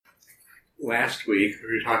last week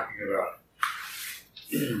we were talking about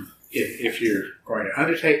if you're going to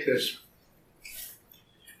undertake this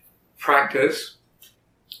practice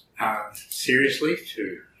seriously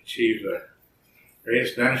to achieve the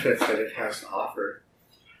various benefits that it has to offer,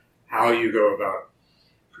 how you go about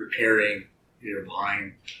preparing your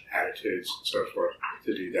mind, attitudes, and so forth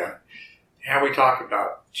to do that. And we talk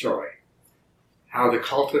about joy, how the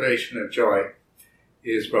cultivation of joy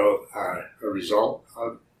is both a result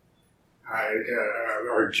of,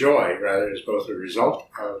 or joy rather, is both a result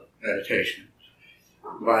of meditation,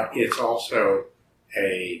 but it's also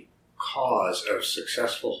a cause of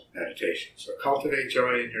successful meditation. So cultivate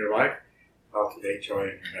joy in your life, cultivate joy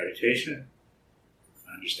in your meditation,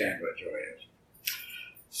 understand what joy is.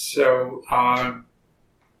 So,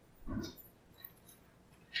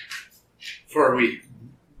 before we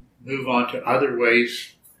move on to other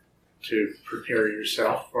ways to prepare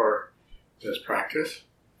yourself for this practice,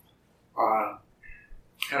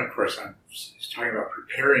 and of course I'm just talking about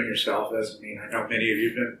preparing yourself doesn't mean, I know many of you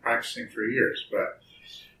have been practicing for years, but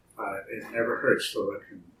it never hurts to look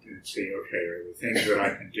and see, okay, are there things that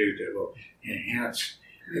I can do that will enhance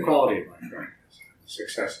the quality of my practice and the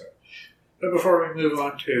success of it. But before we move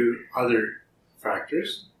on to other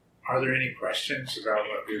factors, are there any questions about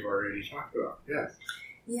what we've already talked about? Yes.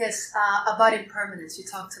 Yes, about impermanence. You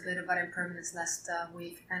talked a bit about impermanence last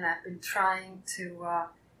week, and I've been trying to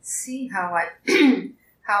see how I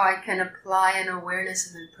how I can apply an awareness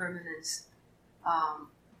of impermanence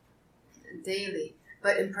daily,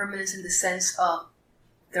 but impermanence in the sense of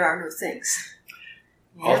there are no things.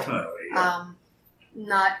 Ultimately, yeah.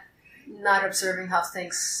 Not observing how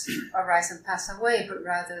things arise and pass away, but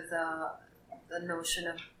rather the notion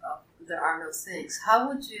of there are no things. How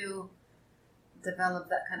would you develop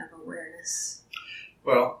that kind of awareness?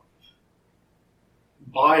 Well,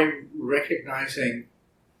 by recognizing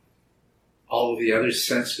all of the other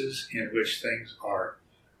senses in which things are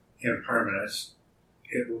impermanent,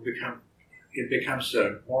 it becomes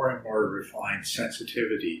a more and more refined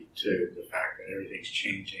sensitivity to the fact that everything's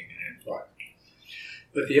changing and in flux.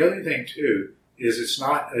 But the other thing too is it's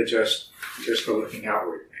not just a looking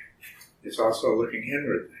outward thing. It's also a looking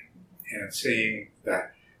inward thing and seeing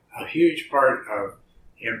that a huge part of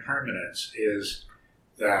impermanence is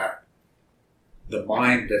that the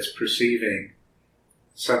mind that's perceiving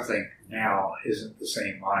something now isn't the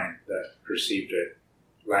same mind that perceived it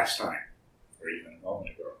last time or even a moment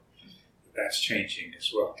ago. That's changing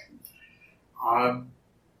as well.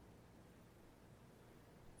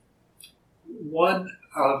 One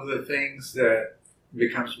of the things that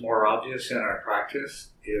becomes more obvious in our practice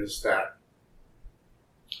is that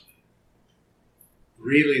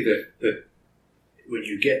really that when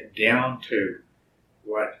you get down to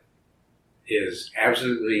what is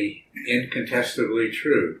absolutely incontestably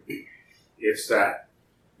true, it's that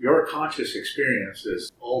your conscious experience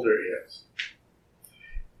is all there is.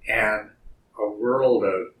 And a world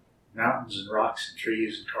of mountains and rocks and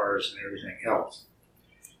trees and cars and everything else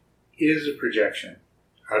is a projection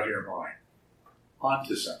of your mind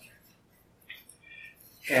onto something.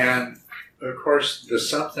 And of course, the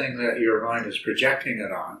something that your mind is projecting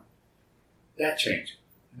it on, that changes.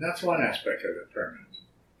 And that's one aspect of impermanence.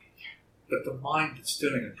 But the mind that's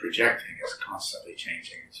doing the projecting is constantly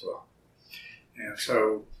changing as well. And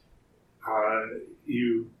so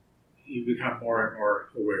you become more and more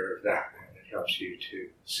aware of that, and it helps you to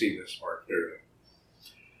see this more clearly.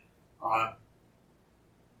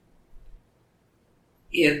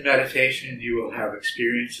 In meditation, you will have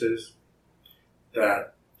experiences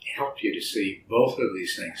that help you to see both of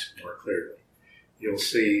these things more clearly. You'll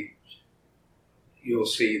see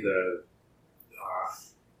the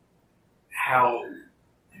how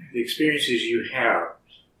the experiences you have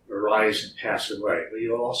arise and pass away, but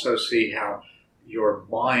you'll also see how your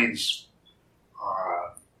mind's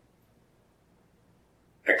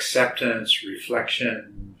acceptance,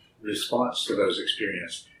 reflection, response to those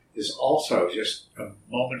experiences is also just a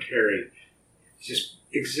momentary, just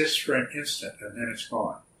exists for an instant and then it's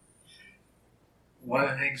gone. One of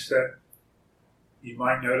the things that you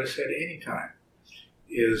might notice at any time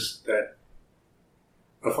is that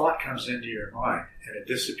a thought comes into your mind and it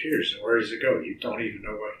disappears, and where does it go? You don't even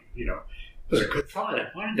know what, it was a good thought, I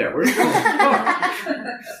find that, where did it go?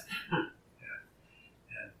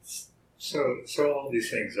 And so all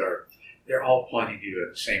these things they're all pointing you in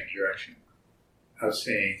the same direction of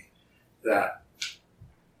seeing that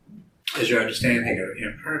as your understanding of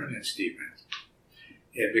impermanence deepens,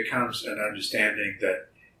 it becomes an understanding that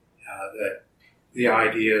the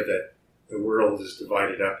idea that the world is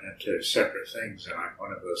divided up into separate things and I'm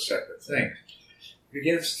one of those separate things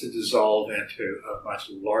begins to dissolve into a much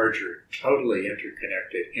larger, totally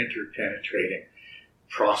interconnected, interpenetrating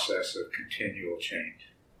process of continual change.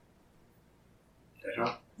 That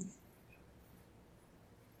help?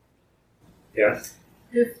 Yes?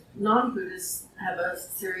 If non-Buddhists have a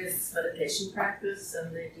serious meditation practice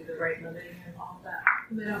and they do the right meditation and all of that,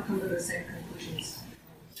 they don't come to the same conclusions.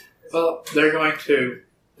 Well, they're going to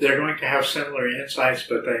have similar insights,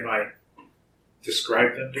 but they might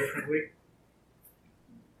describe them differently.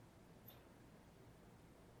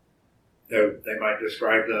 They might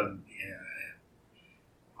describe them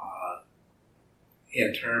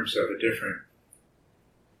in terms of a different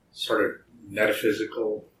sort of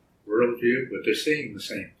metaphysical worldview, but they're seeing the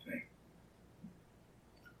same thing.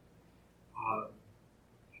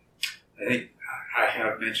 I think I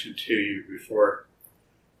have mentioned to you before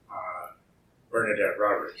Bernadette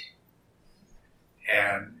Roberts,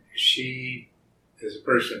 and she is a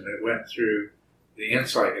person that went through the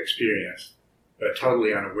insight experience, but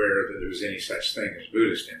totally unaware that there was any such thing as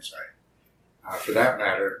Buddhist insight. For that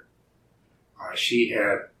matter, she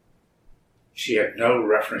had no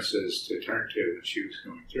references to turn to when she was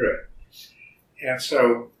going through it. And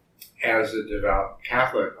so, as a devout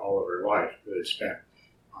Catholic all of her life, who had spent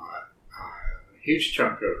a huge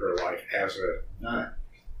chunk of her life as a nun,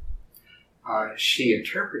 she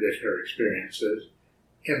interpreted her experiences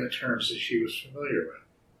in the terms that she was familiar with.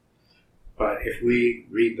 But if we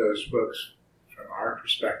read those books from our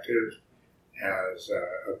perspective as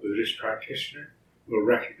a Buddhist practitioner, we'll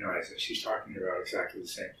recognize that she's talking about exactly the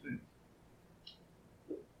same thing.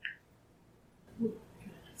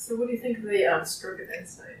 So what do you think of the stroke of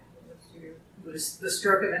insight? The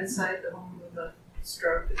stroke of insight, the one with the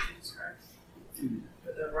stroke that you described?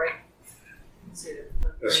 With the right?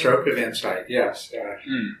 The stroke of insight, yes.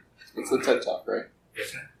 It's the TED Talk, right?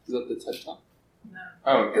 Is that? Is that the TED Talk? No.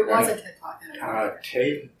 Oh, It wasn't TED Talk.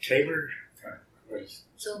 Taylor?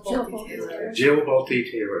 Jill Jill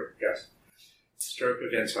Bolte Taylor, yes. Stroke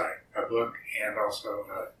of Insight, a book and also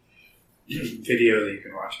a video that you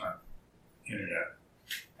can watch on the internet.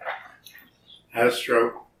 Had a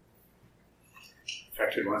stroke,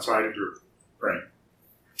 affected one side of your brain,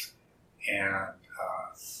 and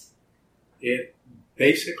it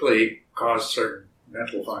basically caused certain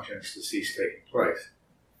mental functions to cease taking place.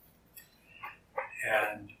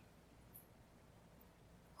 And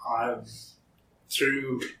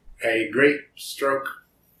through a great stroke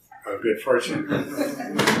of good fortune,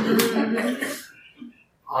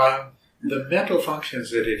 the mental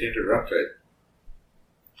functions that it interrupted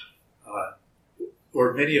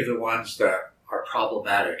were many of the ones that are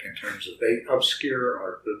problematic in terms of they obscure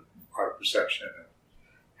our perception of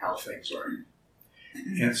how things are.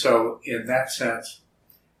 And so, in that sense,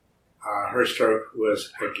 her stroke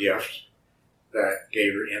was a gift that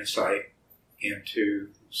gave her insight into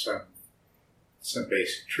some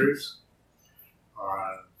basic truths.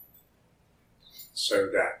 So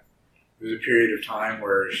that there was a period of time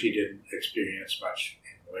where she didn't experience much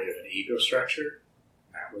in the way of an ego structure.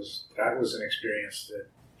 That was an experience that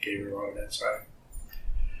gave her a lot of insight.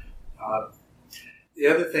 The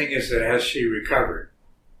other thing is that as she recovered,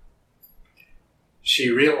 she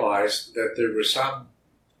realized that there were some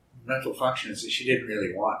mental functions that she didn't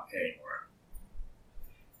really want anymore.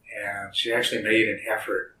 And she actually made an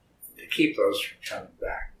effort to keep those from coming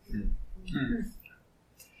back. Mm-hmm.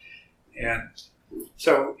 And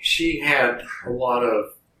so she had a lot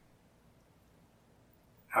of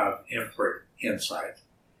important insight.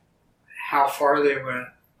 How far they went,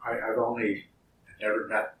 I've never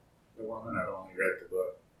met the woman, I've only read the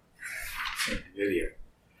book, seen the video.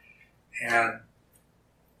 And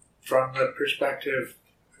from the perspective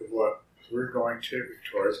of what we're going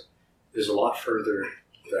towards, there's a lot further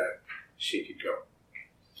that she could go.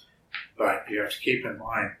 But you have to keep in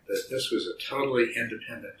mind that this was a totally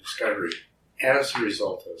independent discovery as a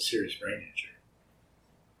result of a serious brain injury.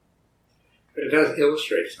 But it does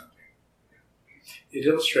illustrate something. It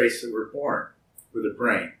illustrates that we're born with a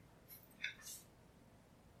brain,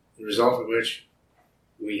 the result of which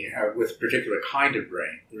we have, with a particular kind of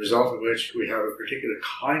brain, the result of which we have a particular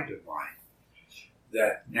kind of mind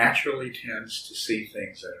that naturally tends to see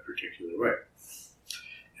things in a particular way.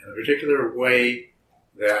 And the particular way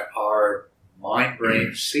that our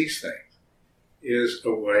mind-brain sees things is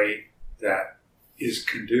a way that is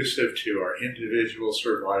conducive to our individual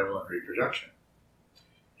survival and reproduction.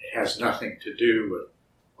 It has nothing to do with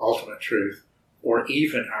ultimate truth or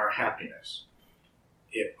even our happiness.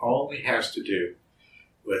 It only has to do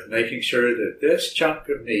with making sure that this chunk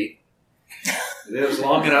of meat lives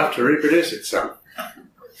long enough to reproduce itself.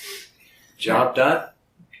 Job done,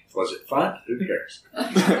 Was it fun? Who cares?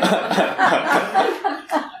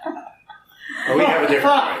 Well, we have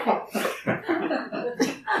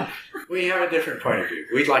a different point of view.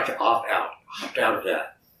 We'd like to opt out of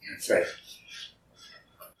that and say,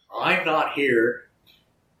 I'm not here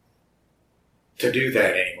to do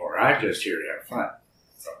that anymore. I'm just here to have fun.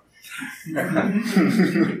 So.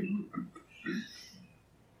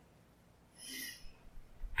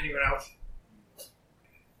 Anyone else?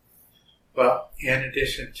 Well, in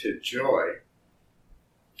addition to joy,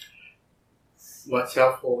 what's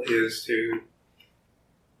helpful is to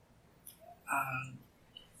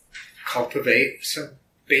cultivate some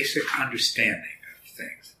basic understanding of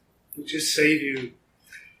things. It'll just save you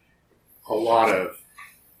a lot of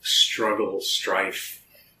struggle, strife,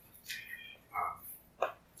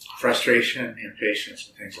 frustration, impatience,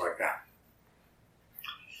 and things like that.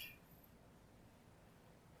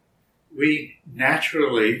 We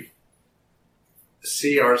naturally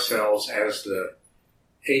see ourselves as the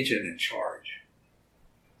agent in charge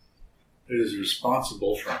who is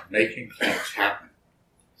responsible for making things happen.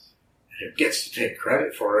 And who gets to take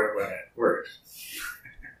credit for it when it works.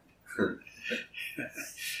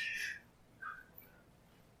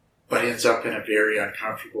 But ends up in a very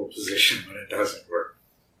uncomfortable position when it doesn't work.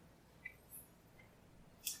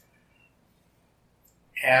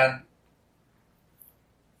 And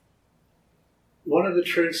one of the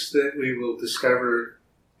truths that we will discover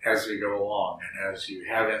as we go along, and as you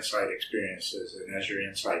have insight experiences, and as your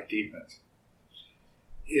insight deepens,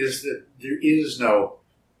 is that there is no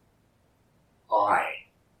I,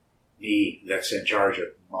 me, that's in charge of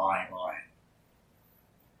my mind.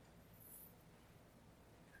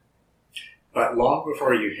 But long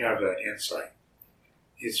before you have that insight,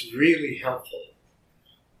 it's really helpful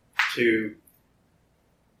to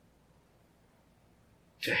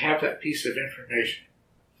have that piece of information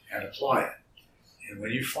and apply it. And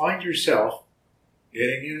when you find yourself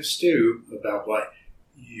getting in a stew about what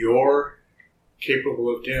you're capable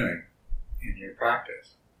of doing in your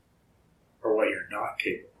practice, or what you're not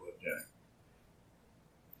capable of doing,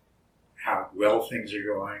 how well things are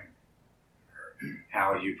going, or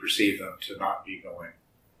how you perceive them to not be going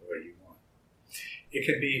the way you want, it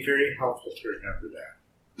can be very helpful to remember that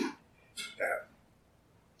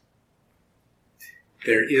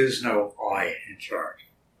there is no I in charge.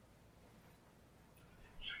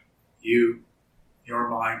 Your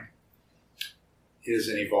mind is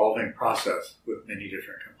an evolving process with many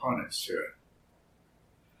different components to it.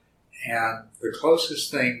 And the closest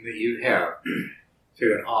thing that you have to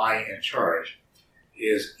an I in charge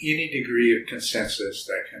is any degree of consensus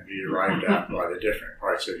that can be arrived at by the different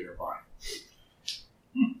parts of your mind.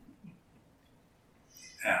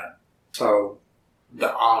 And so the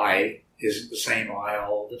I isn't the same I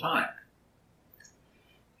all the time.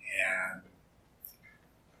 And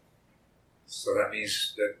so that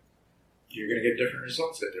means that you're going to get different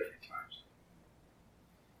results at different times.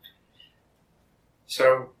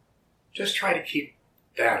 So just try to keep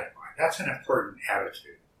that in mind. That's an important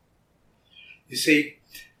attitude. You see,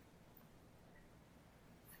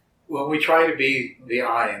 when we try to be the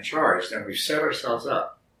I in charge, then we've set ourselves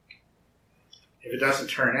up. If it doesn't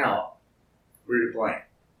turn out, we're to blame.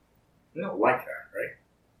 We don't like that, right?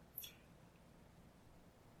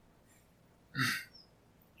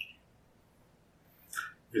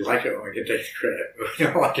 We like it when we can take the credit, but we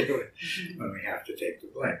don't like it when we have to take the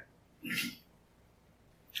blame.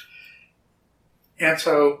 And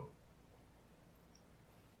so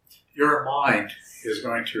your mind is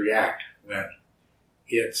going to react when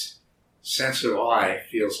its sense of I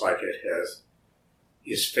feels like it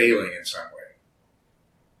is failing in some way.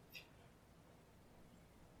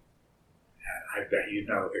 And I bet you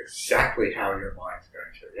know exactly how your mind's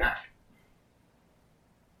going to react.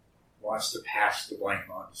 It wants to pass the blame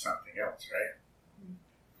on to something else, right?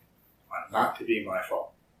 Not to be my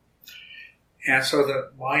fault. And so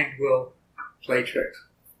the mind will play tricks.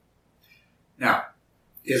 Now,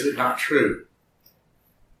 is it not true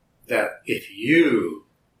that if you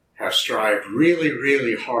have strived really,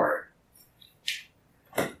 really hard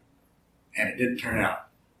and it didn't turn out,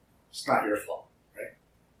 it's not your fault, right?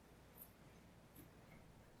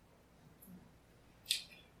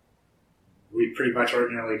 We pretty much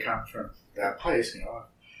ordinarily come from that place, you know.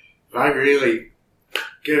 If I've really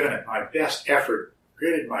given it my best effort,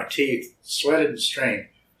 gritted my teeth, sweated and strained,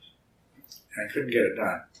 and I couldn't get it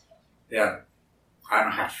done, then I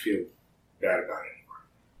don't have to feel bad about it anymore.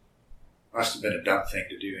 Must have been a dumb thing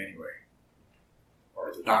to do anyway. Or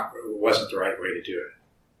it wasn't the right way to do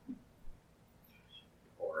it.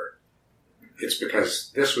 Or it's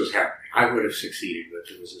because this was happening. I would have succeeded, but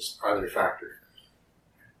there was this other factor.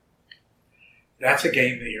 That's a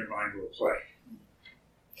game that your mind will play.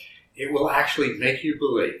 It will actually make you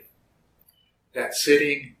believe that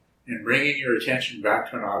sitting and bringing your attention back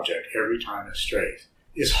to an object every time it strays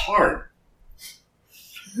is hard.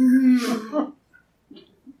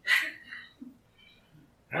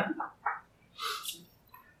 Huh?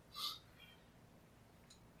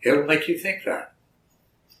 It'll make you think that.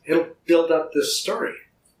 It'll build up this story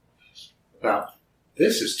about,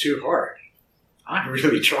 this is too hard. I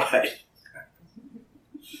really tried.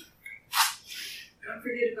 Don't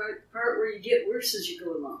forget about the part where you get worse as you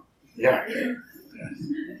go along. Yeah.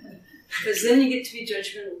 Because then you get to be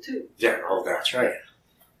judgmental too. Yeah, oh, that's right.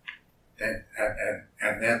 And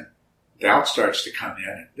then doubt starts to come in.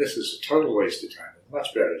 And this is a total waste of time. There's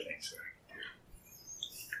much better things that I can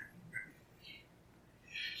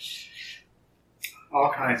do.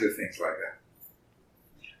 All kinds of things like that.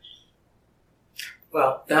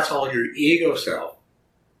 Well, that's all your ego self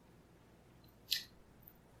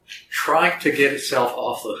trying to get itself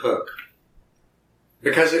off the hook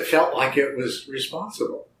because it felt like it was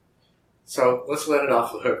responsible. So let's let it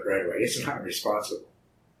off the hook right away. It's not responsible.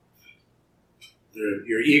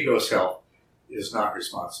 Your ego self is not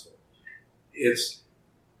responsible. You're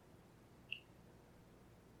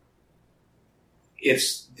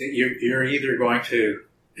either going to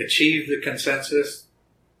achieve the consensus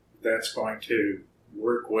that's going to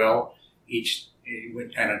work well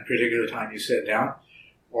at a particular time you sit down,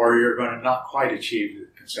 or you're going to not quite achieve the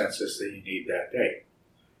consensus that you need that day.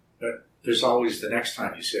 But there's always the next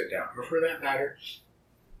time you sit down. Or for that matter,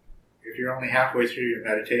 if you're only halfway through your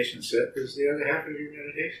meditation sit, there's the other half of your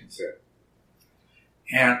meditation sit.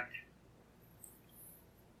 And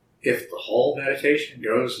if the whole meditation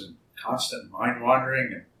goes in constant mind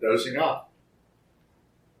wandering and dozing off,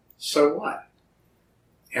 so what?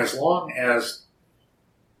 As long as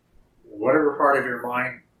whatever part of your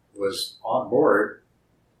mind was on board,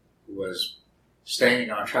 was staying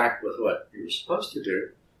on track with what you were supposed to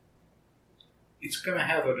do, it's going to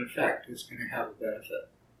have an effect. It's going to have a benefit.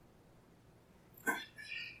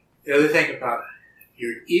 The other thing about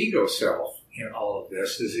your ego self in all of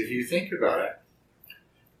this is, if you think about it,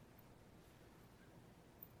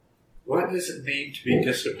 what does it mean to be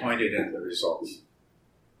disappointed in the results?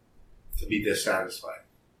 To be dissatisfied?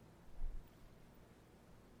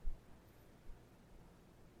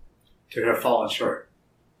 To have fallen short?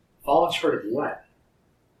 Fallen short of what?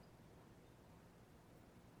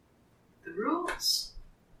 The rules.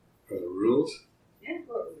 Or the rules? Yeah.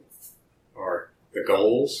 Or the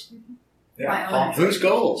goals? Mm-hmm. Yeah. Whose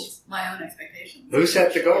goals? My own expectations. Who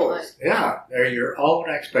set the goals? Yeah, they're your own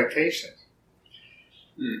expectations.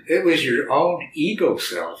 It was your own ego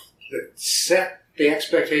self that set the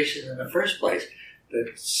expectations in the first place,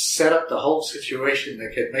 that set up the whole situation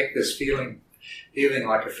that could make this feeling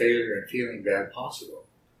like a failure and feeling bad possible.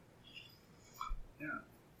 Yeah.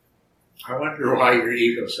 I wonder why your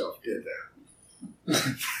ego self did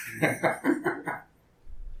that.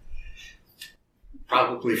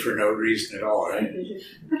 Probably for no reason at all, right?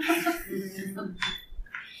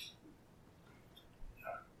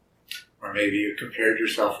 Or maybe you compared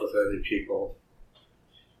yourself with other people.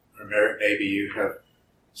 Or maybe you have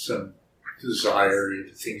some desire,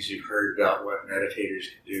 the things you've heard about what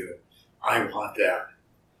meditators can do. I want that.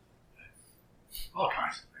 All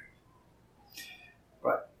kinds of things.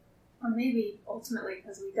 But or maybe ultimately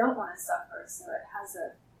because we don't want to suffer, so it has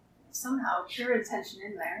a somehow pure intention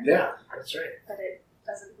in there. Yeah, that's right. But it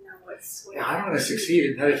doesn't know what's. Yeah, I want to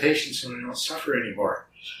succeed in meditation so I don't suffer anymore.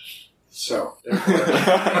 So, therefore,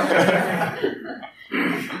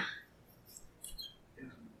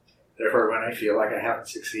 when I feel like I haven't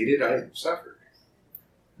succeeded, I suffer.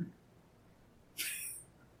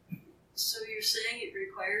 So you're saying it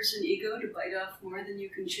requires an ego to bite off more than you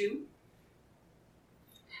can chew?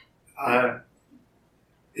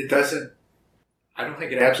 It doesn't. I don't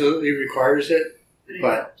think it absolutely requires it,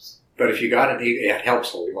 but if you got an ego, it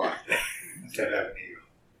helps a lot to have an ego.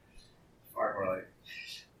 Far more like.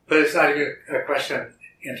 But it's not even a question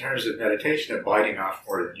in terms of meditation of biting off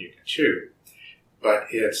more than you can chew, but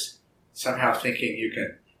it's somehow thinking you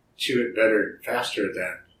can chew it better and faster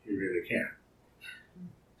than you really can.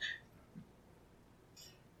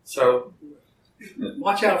 So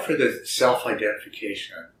watch out for the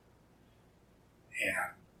self-identification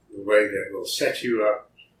and the way that will set you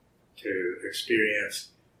up to experience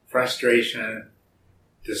frustration,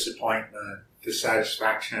 disappointment,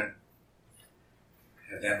 dissatisfaction,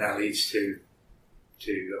 and then that leads to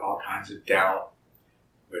all kinds of doubt,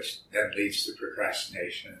 which then leads to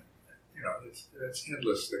procrastination. You know, it's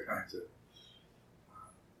endless, the kinds of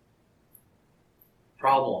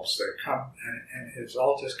problems that come, and it's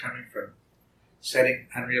all just coming from setting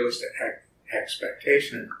unrealistic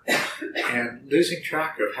expectation, and losing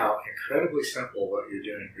track of how incredibly simple what you're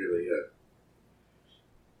doing really is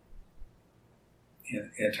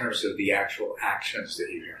in terms of the actual actions that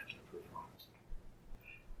you have to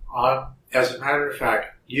perform. As a matter of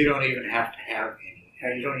fact, you don't even have to have any,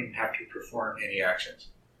 you don't even have to perform any actions.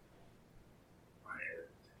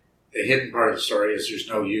 The hidden part of the story is there's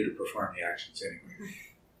no you to perform the actions anyway.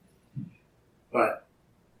 But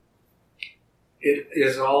it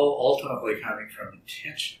is all ultimately coming from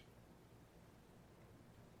intention.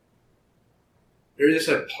 There is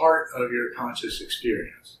a part of your conscious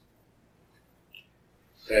experience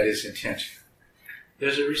that is intention.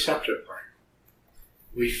 There's a receptive part.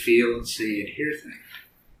 We feel and see and hear things.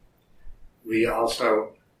 We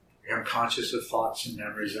also become conscious of thoughts and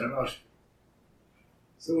memories and emotions.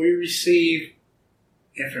 So we receive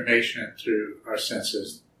information through our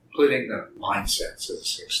senses, including the mind sense of the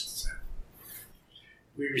sixth sense.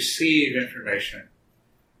 We receive information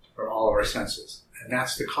from all of our senses, and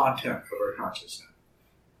that's the content of our consciousness.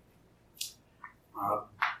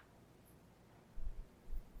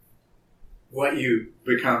 What you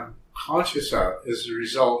become conscious of is the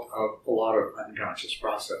result of a lot of unconscious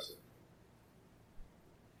processing.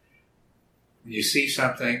 When you see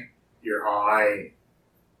something, your eye,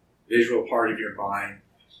 visual part of your mind,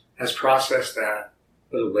 has processed that,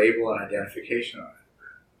 put a label and identification on it.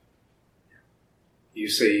 You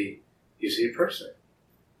see a person,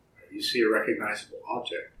 or you see a recognizable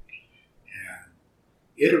object, and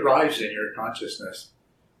it arrives in your consciousness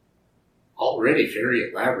already very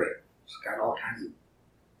elaborate. It's got all kinds of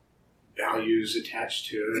values attached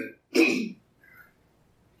to it,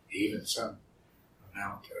 even some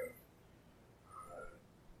amount of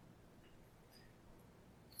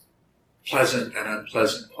pleasant and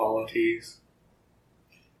unpleasant qualities.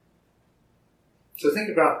 So think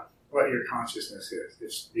about what your consciousness is.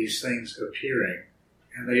 It's these things appearing,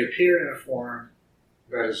 and they appear in a form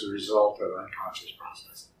that is a result of unconscious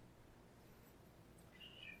processing.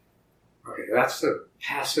 Okay, that's the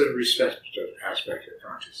passive receptive aspect of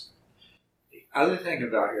consciousness. The other thing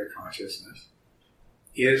about your consciousness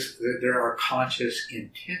is that there are conscious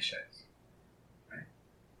intentions. Right?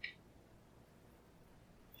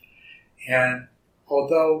 And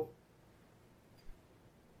although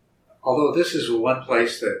this is one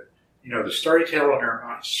place that, the storyteller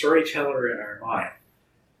in our mind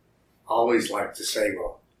always like to say,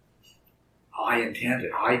 well, I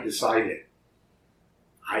intended, I decided,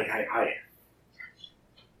 I.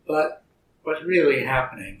 But what's really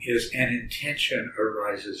happening is an intention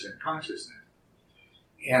arises in consciousness.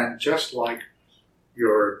 And just like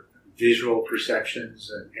your visual perceptions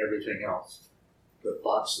and everything else, the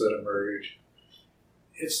thoughts that emerge,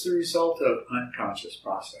 it's the result of unconscious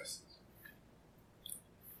processes.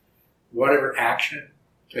 Whatever action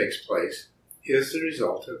takes place is the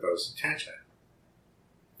result of those intentions.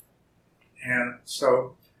 And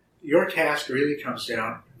so your task really comes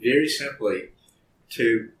down very simply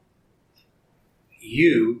to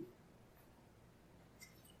you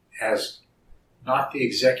as not the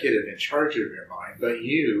executive in charge of your mind, but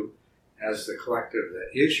you as the collective that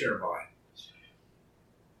is your mind.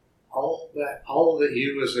 All that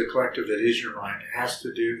you as the collective that is your mind has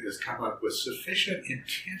to do is come up with sufficient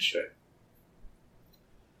intention,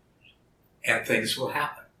 and things will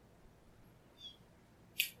happen.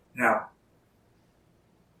 Now,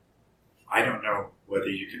 I don't know whether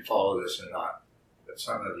you can follow this or not, but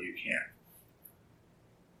some of you can.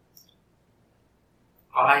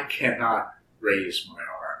 I cannot raise my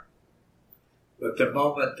arm, but the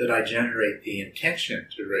moment that I generate the intention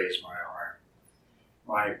to raise my arm,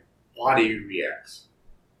 my body reacts.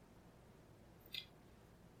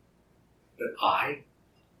 But I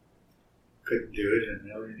couldn't do it in a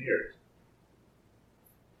million years.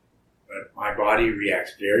 But my body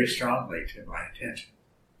reacts very strongly to my intention.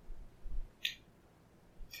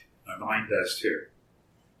 My mind does too.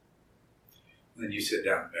 When you sit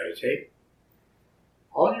down and meditate,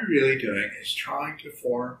 all you're really doing is trying to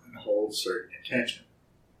form and hold certain intention.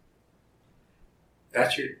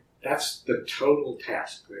 That's the total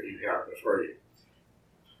task that you have before you.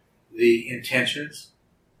 The intentions,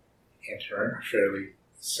 in turn, are fairly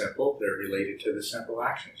simple. They're related to the simple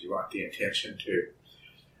actions. You want the intention to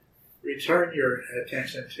return your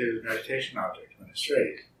attention to the meditation object when it's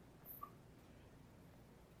raised.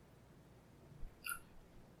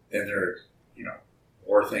 Then there are,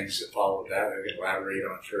 more things that follow that I can elaborate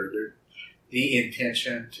on further. The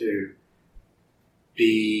intention to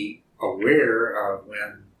be aware of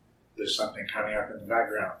when there's something coming up in the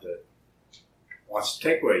background that wants to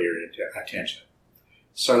take away your attention,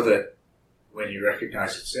 so that when you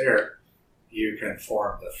recognize it's there, you can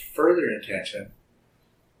form the further intention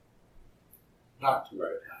not to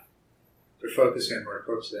let it happen, to focus in more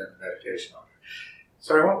closely on the meditation on it.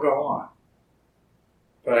 So I won't go on,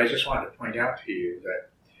 but I just wanted to point out to you that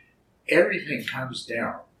everything comes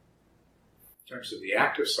down, in terms of the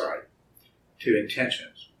active side, to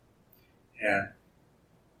intentions. And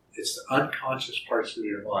it's the unconscious parts of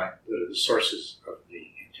your mind that are the sources of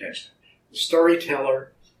the intention. The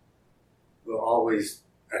storyteller will always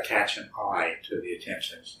attach an I to the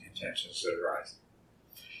intentions that arise,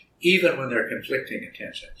 even when they're conflicting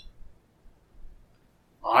intentions.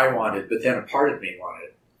 I wanted, but then a part of me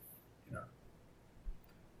wanted, you know.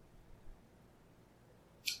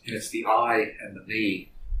 And it's the I and the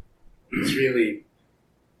me. It's really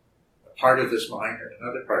a part of this mind and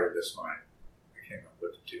another part of this mind that came up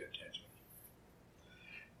with the two intentions.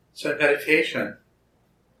 So in meditation,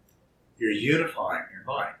 you're unifying your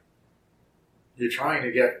mind. You're trying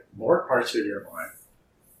to get more parts of your mind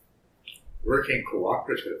working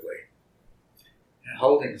cooperatively and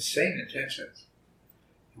holding the same intentions.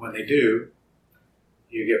 And when they do,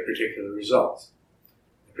 you get particular results.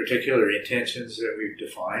 The particular intentions that we've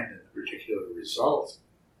defined and the particular results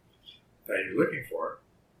that you're looking for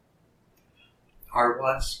are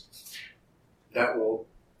ones that will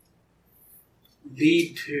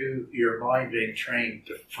lead to your mind being trained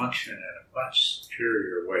to function in a much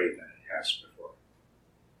superior way than it has before.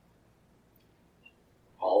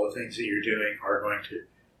 All the things that you're doing are going to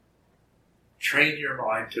train your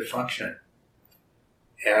mind to function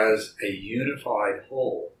as a unified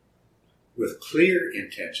whole with clear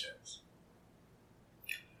intentions.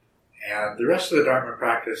 And the rest of the Dharma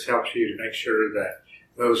practice helps you to make sure that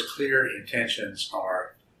those clear intentions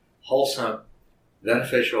are wholesome,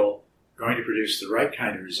 beneficial, going to produce the right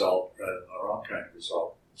kind of result rather than the wrong kind of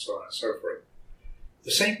result, and so on and so forth.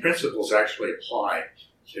 The same principles actually apply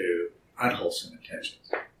to unwholesome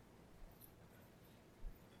intentions.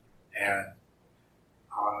 And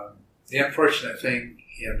the unfortunate thing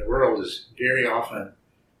in the world is very often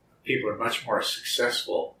people are much more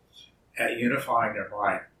successful at unifying their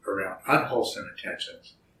mind around unwholesome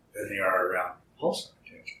intentions than they are around wholesome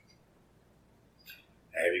intentions.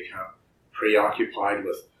 They become preoccupied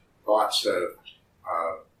with thoughts of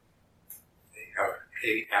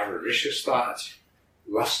avaricious thoughts,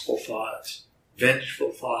 lustful thoughts,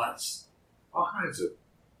 vengeful thoughts, all kinds of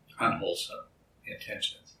unwholesome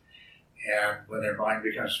intentions. And when their mind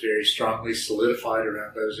becomes very strongly solidified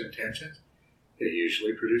around those intentions, it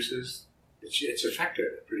usually produces, it's effective,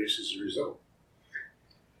 it produces a result.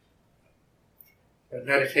 In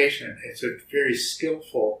meditation, it's a very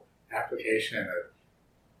skillful application of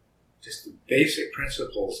just the basic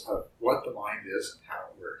principles of what the mind is and how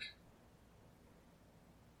it works.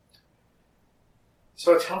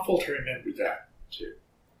 So it's helpful to remember that, too.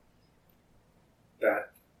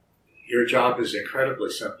 That your job is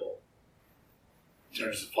incredibly simple in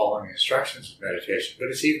terms of following the instructions of meditation, but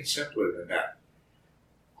it's even simpler than that.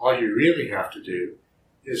 All you really have to do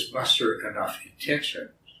is muster enough intention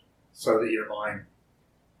so that your mind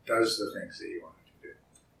does the things that you want it to do.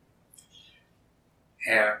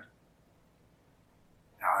 And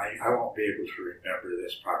now I won't be able to remember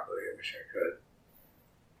this properly. I wish I could.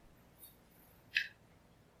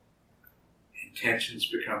 Intentions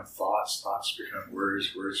become thoughts, thoughts become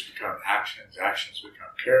words, words become actions, actions become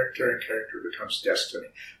character, and character becomes destiny,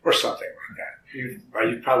 or something like that.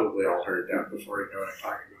 You've probably all heard that before. You know what I'm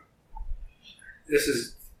talking about. This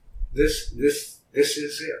is it. This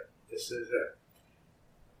is it.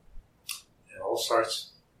 It all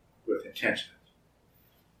starts with intentions.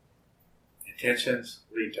 Intentions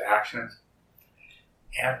lead to actions,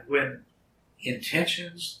 and when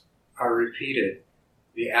intentions are repeated,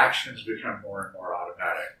 the actions become more and more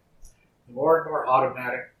automatic. The more and more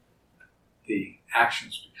automatic the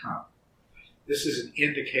actions become. This is an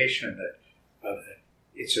indication that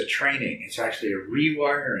it's a training. It's actually a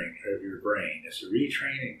rewiring of your brain. It's a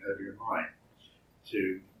retraining of your mind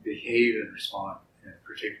to behave and respond in a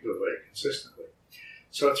particular way consistently.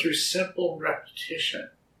 So through simple repetition,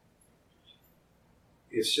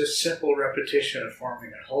 it's just simple repetition of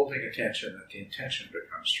forming and holding attention that the intention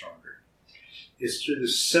becomes stronger. It's through the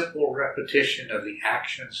simple repetition of the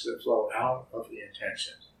actions that flow out of the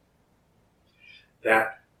intentions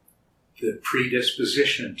that the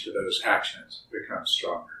predisposition to those actions becomes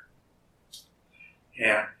stronger.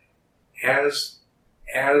 And as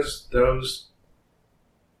those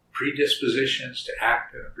predispositions to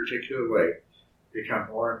act in a particular way become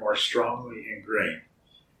more and more strongly ingrained,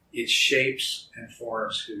 it shapes and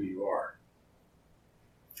forms who you are.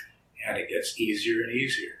 And it gets easier and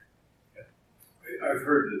easier. I've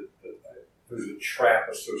heard that there's a trap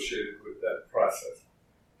associated with that process.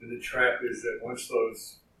 And the trap is that once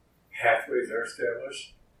those pathways are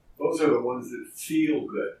established, those are the ones that feel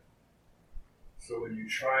good. So when you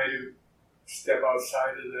try to step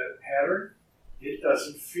outside of that pattern, it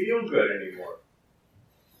doesn't feel good anymore.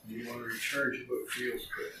 You want to return to what feels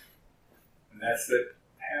good. And that's that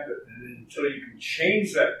habit. And until you can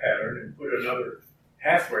change that pattern and put another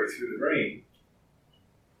pathway through the brain,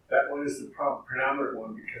 that one is the predominant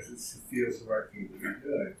one because it feels the right thing to be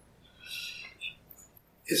doing.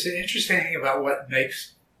 It's an interesting thing about what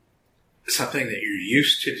makes something that you're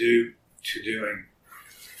used to doing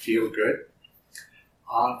feel good.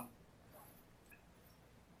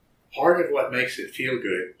 Part of what makes it feel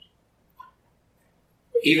good,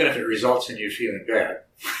 even if it results in you feeling bad,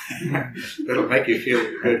 it'll make you feel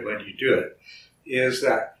good when you do it, is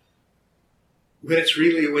that when it's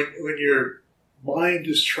really, when your mind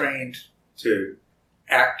is trained to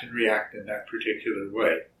act and react in that particular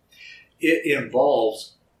way, it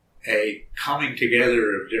involves a coming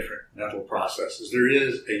together of different mental processes. There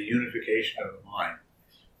is a unification of the mind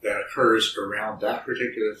that occurs around that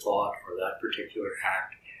particular thought or that particular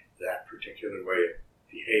act, that particular way of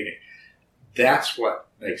behaving. That's what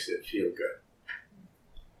makes it feel good.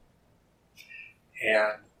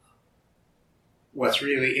 And what's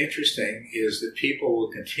really interesting is that people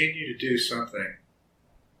will continue to do something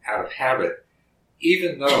out of habit,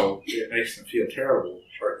 even though it makes them feel terrible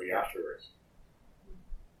shortly afterwards.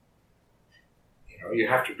 You know, you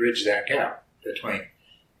have to bridge that gap between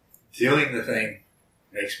doing the thing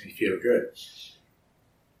makes me feel good.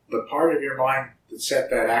 The part of your mind that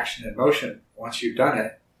set that action in motion, once you've done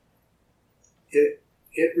it,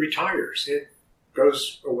 it retires. It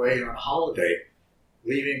goes away on holiday,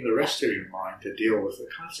 leaving the rest of your mind to deal with the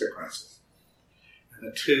consequences.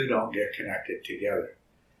 And the two don't get connected together.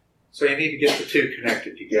 So you need to get the two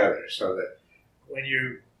connected together so that when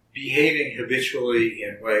you're behaving habitually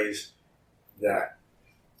in ways that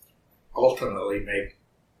ultimately make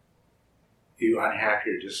you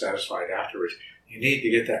unhappy or dissatisfied afterwards, you need to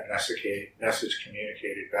get that message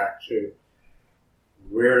communicated back to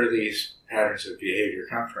where these patterns of behavior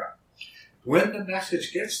come from. When the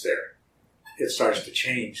message gets there, it starts to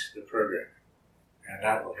change the program, and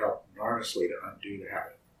that will help enormously to undo the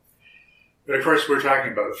habit. But of course, we're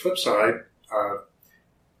talking about the flip side of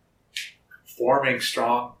forming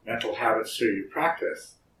strong mental habits through your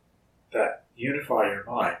practice that unify your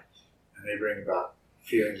mind, and they bring about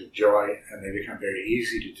feelings of joy, and they become very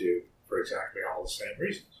easy to do for exactly all the same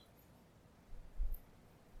reasons.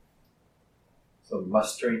 So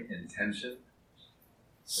mustering intention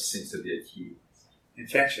seems to be a key.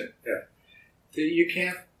 Intention, yeah.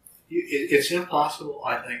 It's impossible,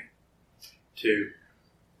 I think, to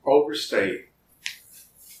overstate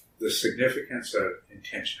the significance of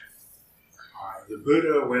intention. The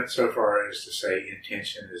Buddha went so far as to say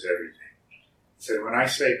intention is everything. He said, when I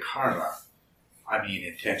say karma, I mean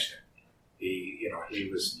intention. He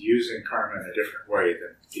was using karma in a different way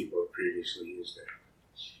than people had previously used it.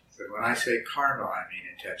 But when I say karma, I mean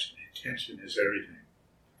intention. Intention is everything.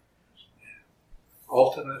 And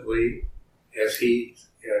ultimately, as he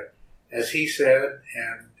said,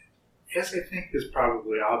 and as I think is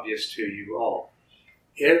probably obvious to you all,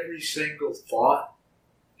 every single thought,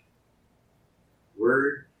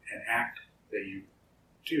 word, and act that you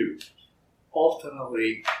do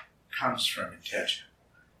ultimately comes from intention.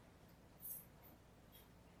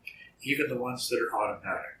 Even the ones that are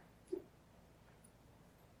automatic.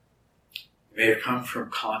 They may have come from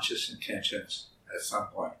conscious intentions at some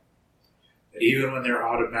point. But even when they're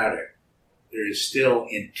automatic, there is still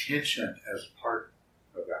intention as part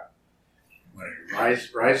of that. When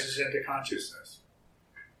it rises into consciousness,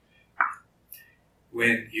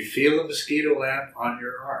 when you feel a mosquito land on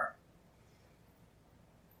your arm,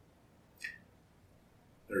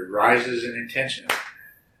 there rises an intention.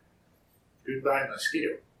 Goodbye,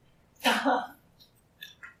 mosquito.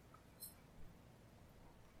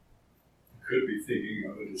 Could be thinking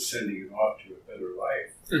of it as sending it off to a better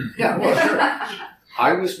life. Yeah, well, sure.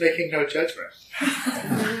 I was making no judgment.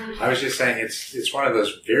 I was just saying it's one of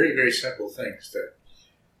those very, very simple things that,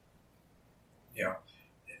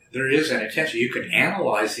 there is an intention. You can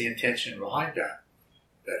analyze the intention behind that.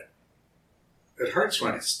 That it hurts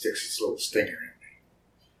when it sticks its little stinger in me.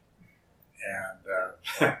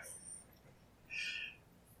 And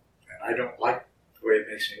I don't like the way it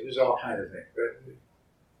makes me. There's all kinds of things.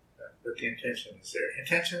 But the intention is there.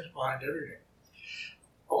 Intention is behind everything.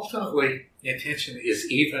 Ultimately, the intention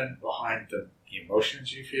is even behind the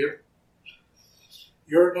emotions you feel.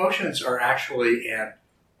 Your emotions are actually an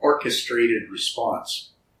orchestrated response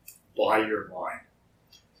by your mind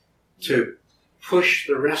to push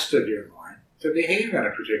the rest of your mind to behave in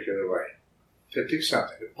a particular way, to do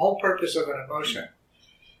something. The whole purpose of an emotion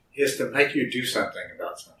is to make you do something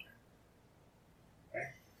about something.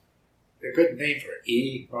 A good name for it,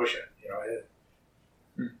 emotion. It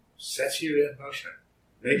sets you in motion,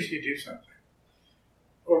 makes you do something.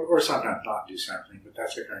 Or sometimes not do something, but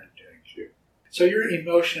that's a kind of doing too. So your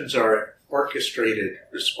emotions are an orchestrated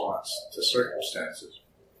response to circumstances.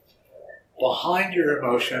 Behind your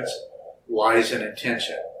emotions lies an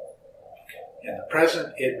intention. In the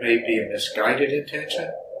present, it may be a misguided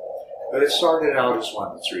intention, but it started out as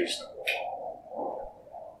one that's reasonable.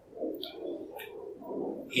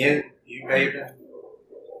 You may have been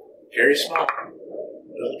very small,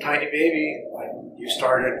 little tiny baby, when you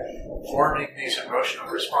started forming these emotional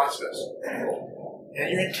responses. And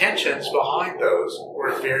your intentions behind those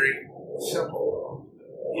were very simple.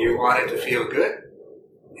 You wanted to feel good,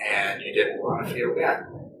 and you didn't want to feel bad.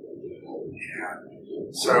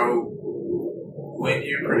 And so, when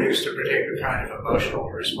you produced a particular kind of emotional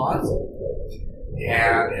response,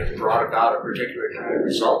 and it brought about a particular kind of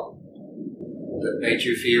result that made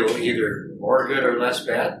you feel either more good or less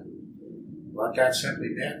bad, what that simply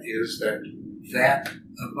meant is that that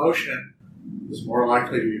emotion was more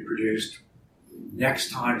likely to be produced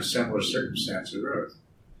next time a similar circumstance arose.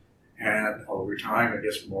 And over time, it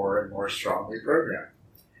gets more and more strongly programmed.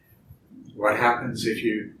 What happens if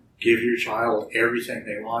you give your child everything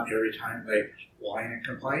they want every time they whine and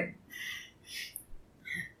complain?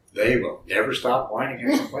 They will never stop whining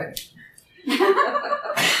and complaining.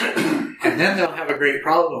 And then they'll have a great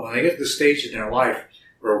problem when they get to the stage in their life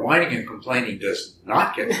where whining and complaining does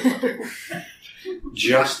not get them.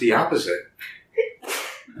 Just the opposite.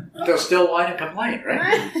 They'll still whine and complain,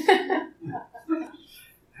 right?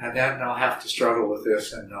 And then they'll have to struggle with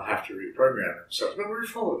this, and they'll have to reprogram themselves. But we're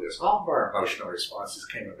full of this. All of our emotional responses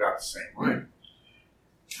came about the same way.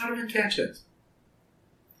 Out of intentions.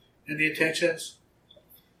 And the intentions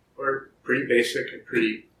were pretty basic and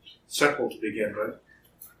pretty simple to begin with.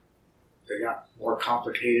 They got more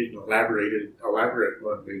complicated and elaborate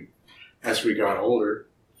as we got older.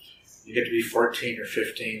 You get to be 14 or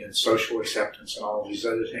 15, and social acceptance and all of these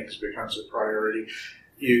other things becomes a priority.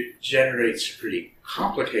 You generate some pretty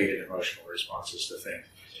complicated emotional responses to things,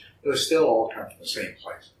 but they still all come from the same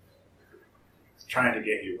place, trying to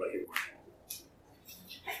get you what you want.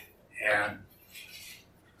 And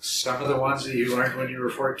some of the ones that you learned when you were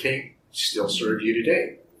 14 still serve you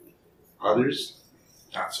today. Others,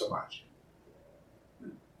 not so much.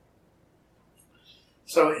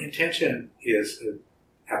 So intention is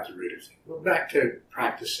at the root of things. We're back to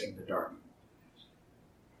practicing the Dharma.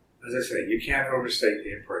 As I say, you can't overstate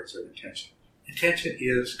the importance of intention. Intention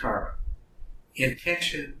is karma.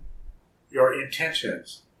 Your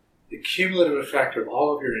intentions, the cumulative effect of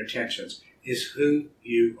all of your intentions is who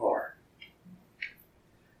you are.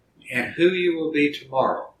 And who you will be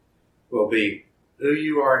tomorrow will be who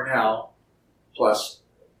you are now plus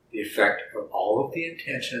the effect of all of the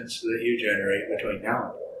intentions that you generate between now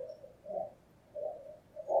and then.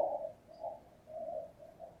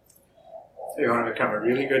 So you want to become a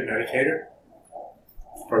really good meditator?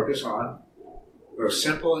 Focus on those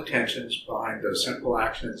simple intentions behind those simple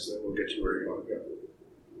actions that will get you where you want to go.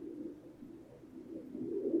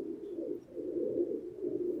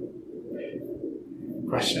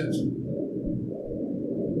 Questions?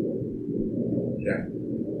 Yeah.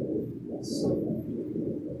 So,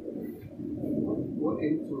 what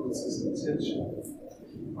influences intention?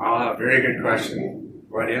 Very good question.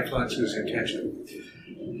 What influences intention?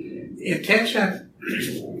 Intention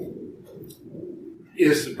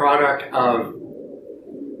is the product of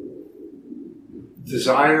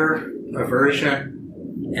desire,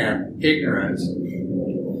 aversion, and ignorance,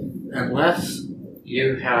 unless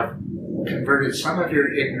you have converted some of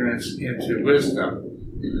your ignorance into wisdom.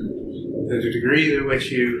 To the degree to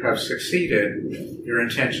which you have succeeded, your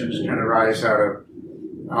intentions can arise out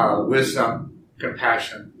of wisdom,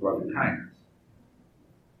 compassion, love, and kindness.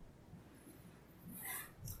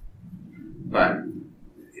 But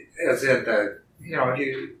as in if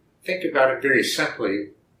you think about it very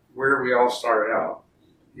simply, where we all started out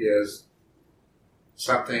is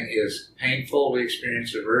something is painful, we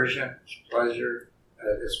experience aversion, pleasure,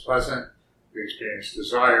 it's pleasant, we experience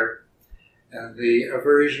desire, and the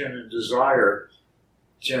aversion and desire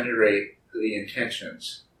generate the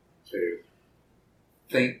intentions to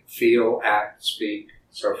think, feel, act, speak,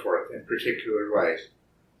 so forth, in particular ways,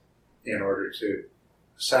 in order to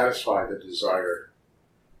satisfy the desire,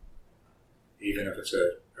 even if it's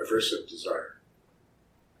an aversive desire.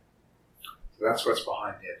 So that's what's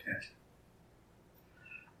behind the intention.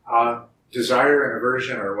 desire and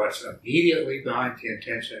aversion are what's immediately behind the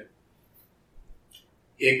intention.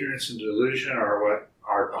 Ignorance and delusion are what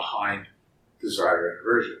are behind desire and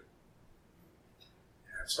aversion.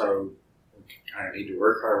 And so we kind of need to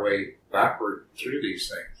work our way backward through these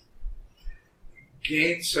things.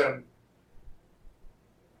 Gain some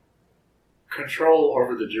control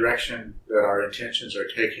over the direction that our intentions are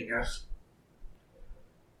taking us.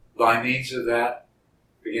 By means of that,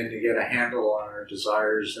 begin to get a handle on our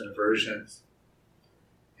desires and aversions,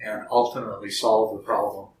 and ultimately solve the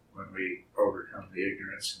problem when we overcome the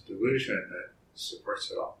ignorance and delusion that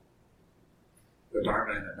supports it all. The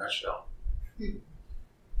Dharma in a nutshell.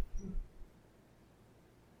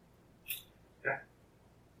 Yeah.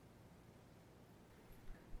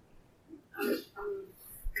 I'm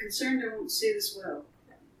concerned I won't say this well.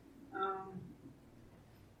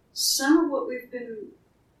 Some of what we've been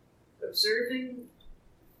observing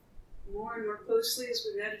more and more closely as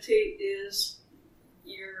we meditate is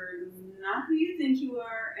you're not who you think you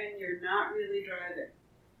are, and you're not really driving,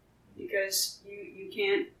 because you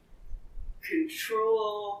can't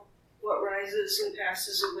control what rises and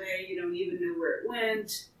passes away. You don't even know where it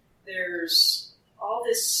went. There's all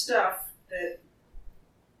this stuff that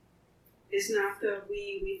is not the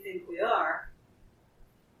we think we are.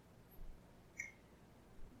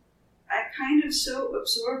 I kind of so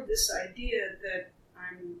absorbed this idea that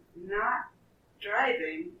I'm not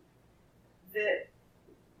driving that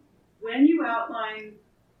when you outline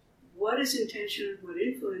what is intention and what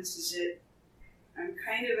influences it, I'm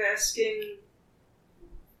kind of asking,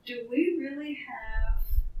 do we really have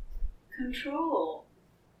control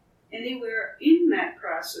anywhere in that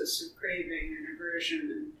process of craving and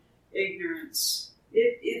aversion and ignorance?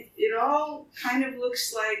 It all kind of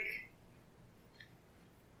looks like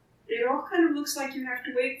you have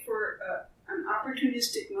to wait for an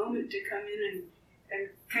opportunistic moment to come in and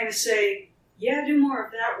kind of say, yeah, do more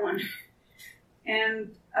of that one.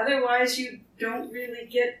 And otherwise you don't really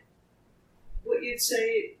get what you'd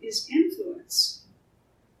say is influence.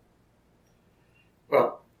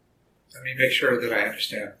 Well, let me make sure that I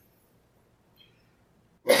understand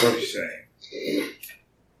what you're saying.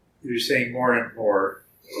 You're saying more and more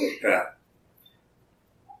that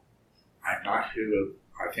I'm not who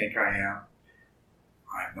I think I am.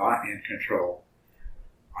 I'm not in control.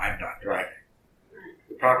 I'm not driving.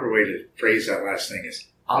 The proper way to phrase that last thing is,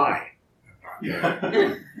 I am not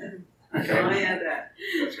driving. Okay? Oh, yeah, that.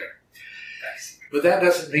 That's right. But that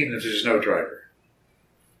doesn't mean that there's no driver.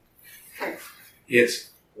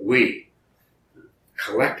 It's we,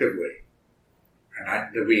 collectively,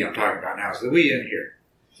 and the we I'm talking about now is the we in here.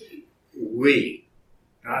 We,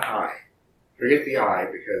 not I. Forget the I,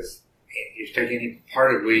 because if you take any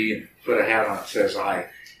part of we and put a hat on that says I,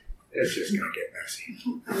 it's just going to get messy.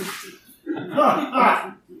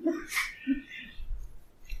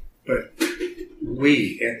 But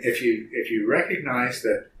we, and if you recognize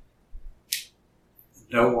that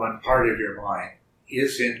no one part of your mind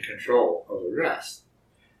is in control of the rest,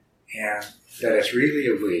 and that it's really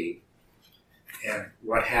a we, and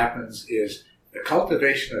what happens is the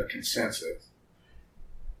cultivation of consensus.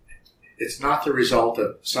 It's not the result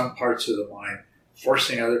of some parts of the mind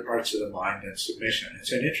forcing other parts of the mind in submission.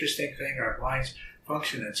 It's an interesting thing. Our minds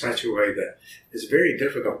function in such a way that it's very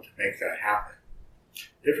difficult to make that happen.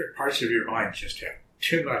 Different parts of your mind just have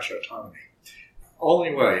too much autonomy. The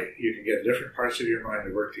only way you can get different parts of your mind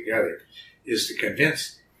to work together is to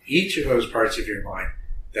convince each of those parts of your mind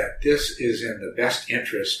that this is in the best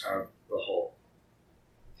interest of the whole.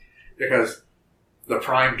 Because the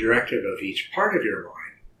prime directive of each part of your mind,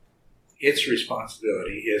 its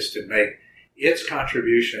responsibility is to make its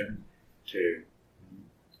contribution to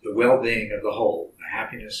the well-being of the whole, the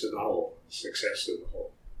happiness of the whole, the success of the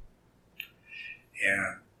whole.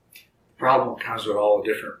 And the problem comes with all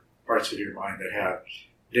the different parts of your mind that have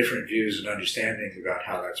different views and understandings about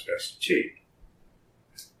how that's best achieved.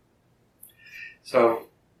 So,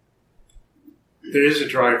 there is a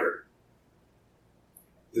driver.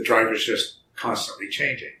 The driver's just constantly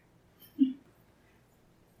changing.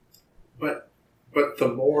 But the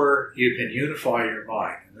more you can unify your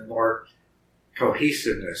mind, and the more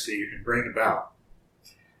cohesiveness that you can bring about,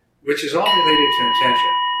 which is all related to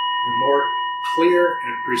intention, the more clear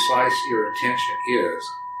and precise your intention is,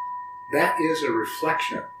 that is a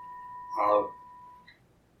reflection of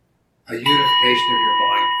a unification of your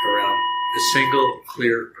mind around a single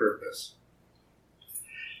clear purpose.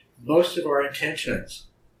 Most of our intentions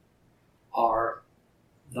are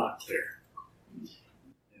not clear.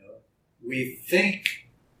 We think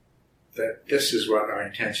that this is what our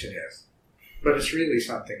intention is, but it's really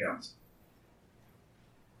something else.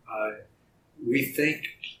 We think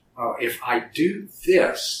oh, if I do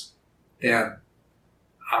this, then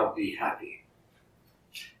I'll be happy.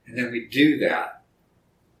 And then we do that,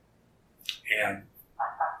 and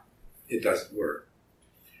it doesn't work.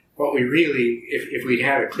 What we really, if we'd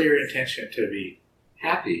had a clear intention to be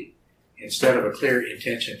happy, instead of a clear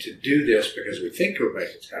intention to do this because we think it will make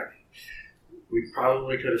us happy, we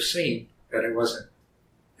probably could have seen that it wasn't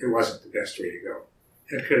the best way to go,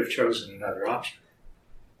 and could have chosen another option.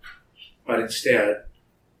 But instead,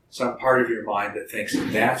 some part of your mind that thinks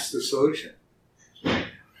that's the solution.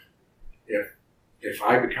 If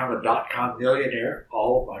I become a .com millionaire,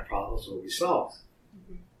 all of my problems will be solved.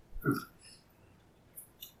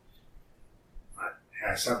 But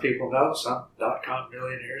as some people know, some .com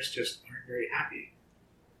millionaires just aren't very happy.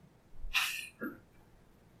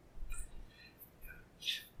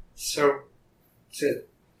 So,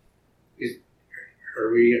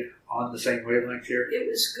 are we on the same wavelength here? It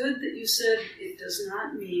was good that you said it does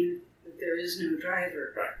not mean that there is no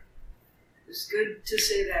driver. Right. It's good to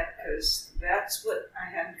say that because that's what I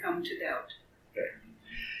had come to doubt. Okay.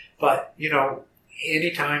 But,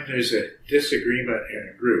 anytime there's a disagreement in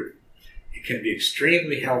a group, it can be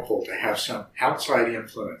extremely helpful to have some outside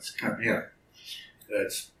influence come in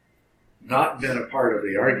that's not been a part of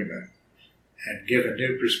the argument and give a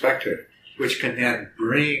new perspective, which can then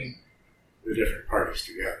bring the different parties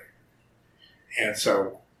together. And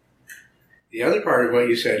so the other part of what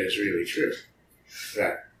you said is really true,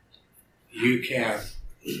 that you can,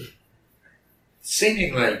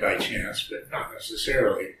 seemingly by chance, but not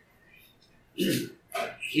necessarily,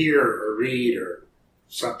 hear or read or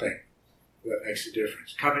something that makes a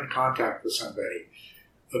difference. Come in contact with somebody,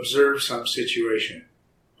 observe some situation,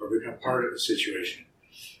 or become part of a situation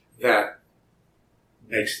that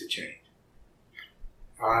makes the change.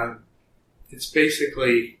 It's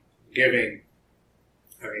basically giving,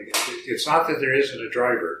 it's not that there isn't a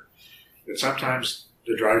driver, but sometimes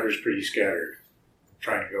the driver's pretty scattered,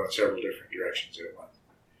 trying to go in several different directions at once.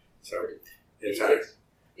 So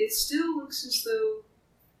it still looks as though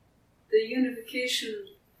the unification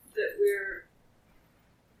that we're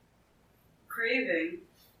craving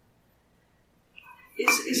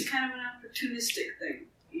is kind of an opportunistic thing.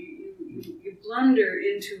 You blunder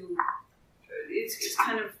into it's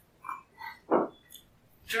kind of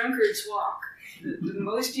drunkard's walk. The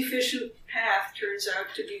most efficient path turns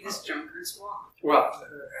out to be this drunkard's walk. Well,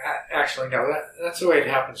 actually, no, that's the way it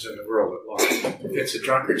happens in the world at large. It's a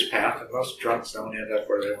drunkard's path, and most drunks don't end up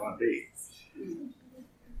where they want to be.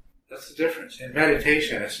 That's the difference. In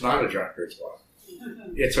meditation, it's not a drunkard's walk.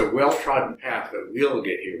 It's a well-trodden path that will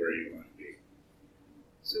get you where you want to be.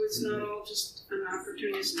 So it's not all just an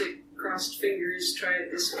opportunistic crossed fingers, try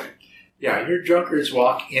it this way. Yeah, your drunkard's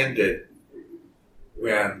walk ended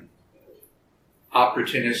when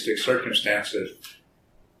opportunistic circumstances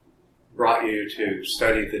brought you to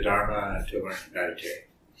study the Dharma and to learn to meditate.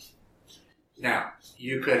 Now,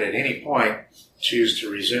 you could at any point choose to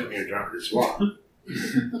resume your drunkard's walk.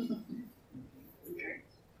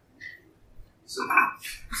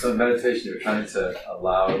 So in meditation, you're trying to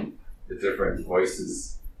allow the different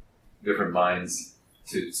voices, different minds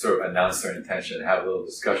to sort of announce their intention and have a little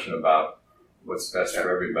discussion about what's best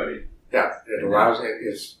for everybody. Yeah, it allows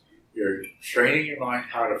you're training your mind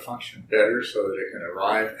how to function better so that it can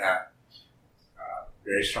arrive at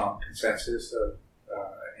very strong consensus of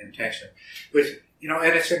intention. Which,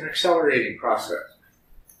 and it's an accelerating process.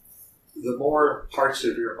 The more parts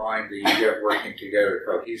of your mind that you get working together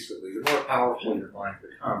cohesively, the more powerful your mind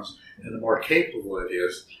becomes, and the more capable it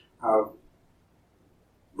is of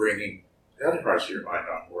bringing the other parts of your mind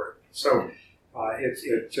on board. So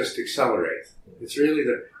it just accelerates. It's really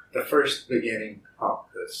the first beginning hump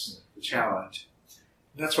that's the challenge.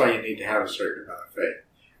 And that's why you need to have a certain amount of faith.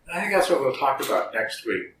 And I think that's what we'll talk about next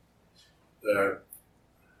week. The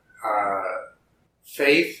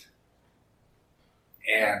faith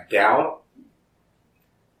and doubt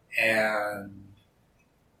and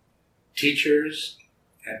teachers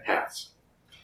and paths.